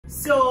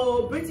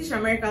So British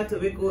American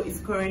Tobacco is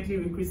currently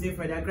recruiting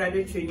for their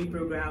graduate trainee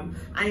program,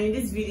 and in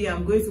this video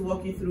I'm going to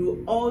walk you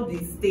through all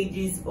the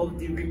stages of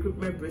the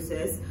recruitment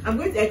process. I'm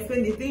going to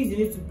explain the things you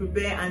need to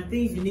prepare and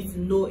things you need to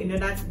know in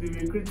order to be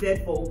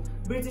recruited for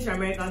British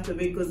American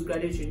Tobacco's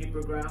graduate trainee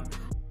program.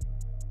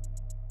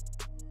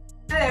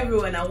 Hello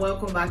everyone and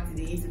welcome back to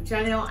the YouTube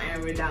channel. I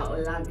am Reda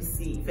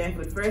Olabisi. If you're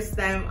for the first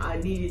time, I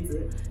need you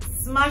to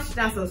smash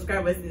that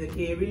subscribe button,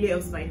 okay? It really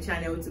helps my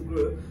channel to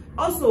grow.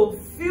 Also,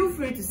 feel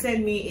free to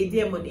send me a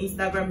DM on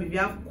Instagram if you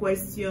have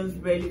questions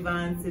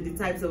relevant to the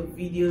types of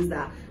videos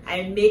that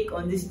I make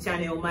on this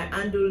channel. My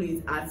handle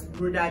is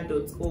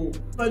 @roda.o.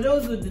 For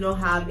those who do not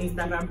have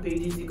Instagram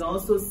pages, you can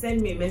also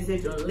send me a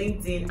message on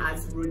LinkedIn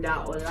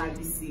 @Roda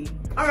Olabisi.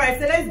 Alright,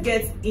 so let's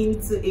get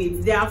into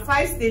it. There are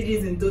 5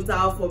 stages in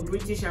total for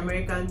British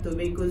American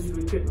Tobacco's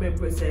recruitment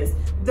process.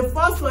 The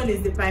first one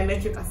is the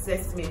biometric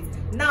assessment.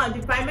 Now, the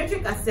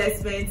biometric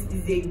assessment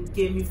is a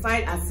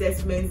gamified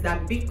assessment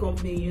that big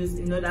companies use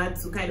in order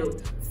to kind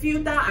of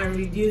filter and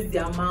reduce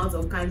the amount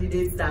of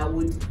candidates that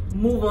would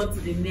move on to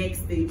the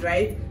next stage,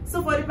 right?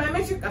 So for the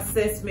biometric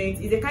assessment,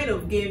 it's a kind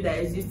of game that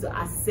is used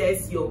to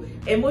assess your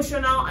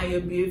emotional and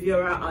your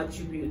behavioral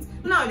attributes.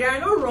 Now, there are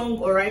no wrong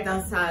or right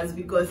answers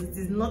because it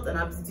is not an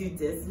aptitude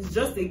test. It's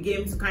just a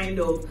game to kind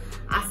of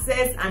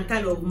assess and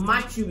kind of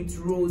match you with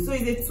roles. So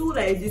it's a tool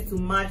that is used to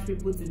match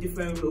people to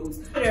different roles.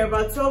 There are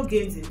about 12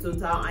 games in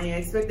total, and you're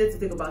expected to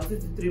take about 2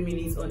 to 3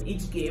 minutes on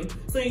each game.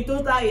 So in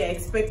total, you're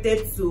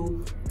expected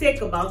to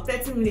take about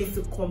 30 minutes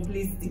to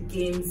complete the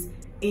games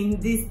in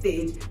this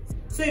stage.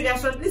 So if you are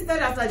shortlisted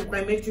after the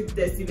biometric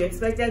test, you'll be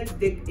expected to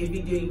take a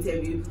video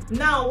interview.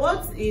 Now,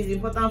 what is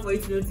important for you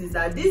to notice is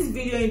that this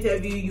video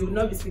interview, you will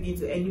not be speaking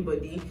to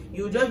anybody.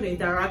 You will just be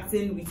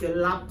interacting with your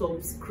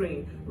laptop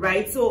screen,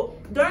 right? So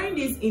during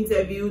this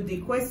interview, the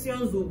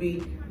questions will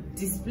be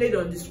displayed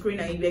on the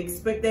screen and you'll be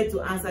expected to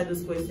answer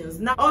those questions.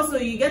 Now, also,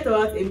 you get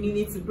about a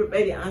minute to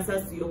prepare the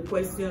answers to your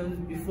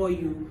questions before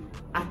you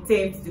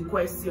attempt the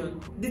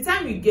question. The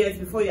time you get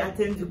before you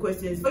attempt the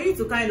questions for you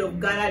to kind of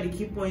gather the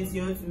key points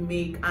you want to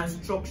make and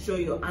structure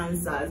your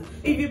answers.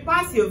 If you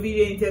pass your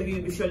video interview,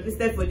 you'll be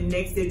shortlisted for the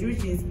next stage,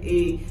 which is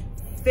a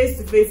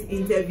face-to-face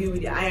interview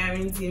with the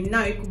hiring team.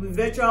 Now, it could be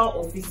virtual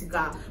or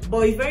physical, but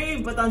it's very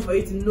important for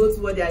you to note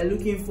what they are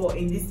looking for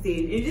in this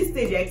stage. In this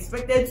stage, you're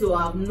expected to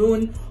have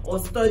known or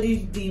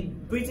studied the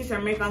British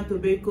American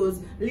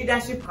Tobacco's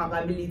leadership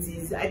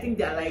capabilities. I think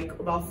there are like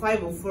about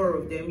 5 or 4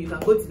 of them. You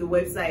can go to the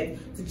website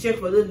to check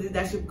for those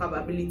leadership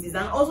capabilities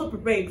and also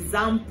prepare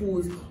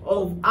examples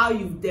of how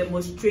you've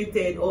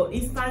demonstrated or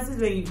instances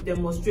where you've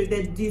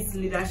demonstrated these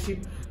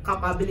leadership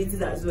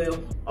capabilities as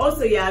well.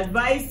 Also, you're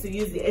advised to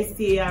use the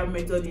STAR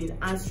method in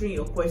answering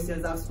your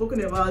questions. I've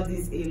spoken about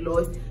this a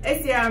lot.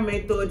 STAR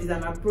method is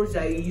an approach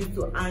that you use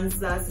to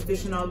answer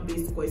situational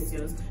based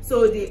questions.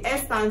 So the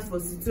S stands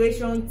for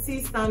situation,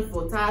 T stands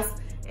for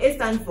task, A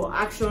stands for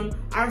action,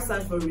 R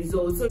stands for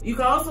results. So you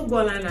can also go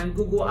online and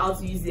Google how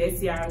to use the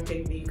STR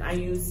technique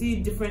and you'll see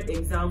different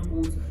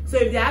examples. So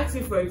if they ask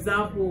you, for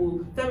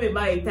example, tell me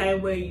about a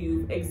time where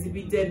you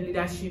exhibited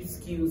leadership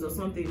skills or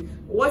something,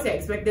 what you're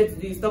expected to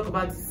do is talk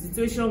about the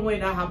situation when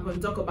that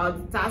happened, talk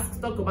about the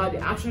task, talk about the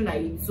action that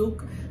you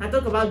took, and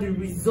talk about the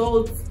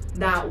results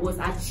that was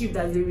achieved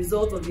as a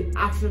result of the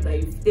action that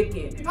you've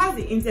taken. If you pass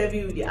the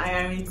interview with the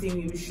hiring team,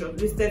 you'll be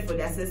shortlisted for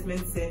the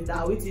assessment center,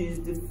 which is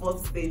the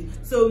 4th stage.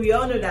 So we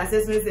all know the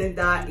assessment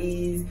center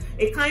is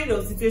a kind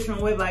of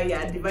situation whereby you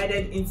are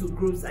divided into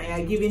groups and you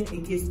are given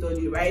a case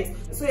study, right?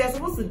 So you're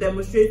supposed to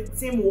demonstrate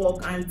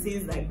teamwork and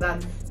things like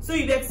that. So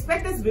you're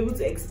expected to be able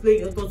to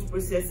explain your thought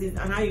processes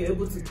and how you're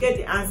able to get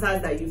the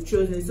answers that you've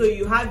chosen. So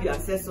you have your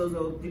assessors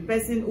or the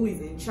person who is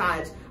in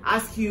charge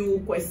ask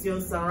you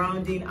questions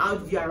surrounding how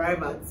did you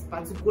arrive at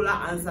particular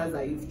answers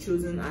that you've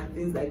chosen and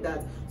things like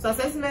that. So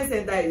assessment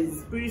center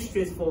is pretty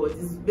straightforward.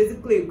 It's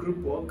basically a group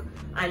work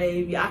and then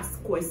you'll be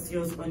asked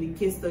questions on the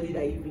case study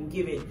that you've been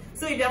given.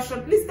 So if you're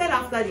shortlisted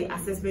after the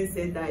assessment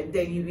center,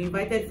 then you'll be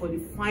invited for the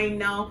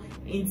final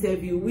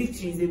interview,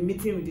 which is a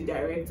meeting with the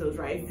directors,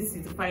 right? This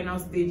is the final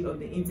stage of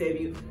the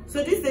interview.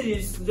 So this stage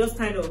is just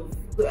kind of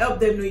to help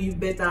them know you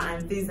better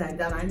and things like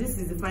that, and this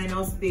is the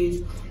final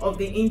stage of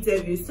the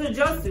interview. So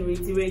just to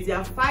reiterate, there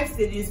are 5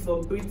 stages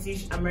for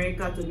British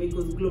American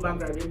Tobacco's global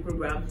graduate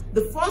program.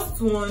 The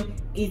first one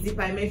is the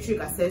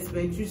biometric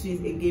assessment, which is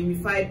a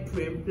gamified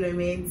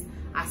pre-employment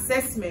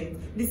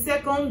assessment. The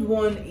second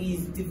one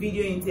is the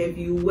video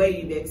interview, where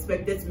you'll be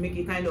expected to make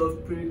a kind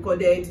of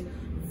pre-recorded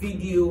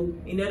video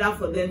in order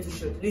for them to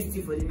shortlist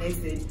you for the next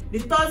stage. The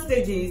 3rd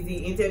stage is the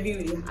interview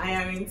with the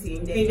hiring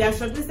team. Then if you are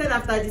shortlisted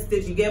after this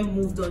stage, you get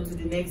moved on to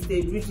the next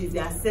stage, which is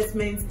the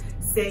assessment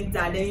center.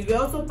 Then if you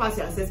also pass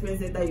your assessment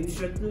center, you'll be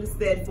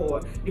shortlisted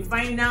for the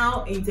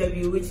final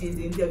interview, which is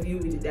the interview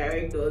with the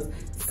directors.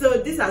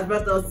 So this has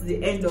brought us to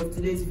the end of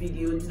today's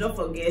video. Do not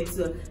forget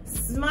to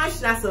smash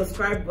that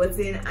subscribe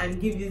button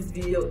and give this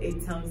video a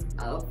thumbs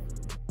up.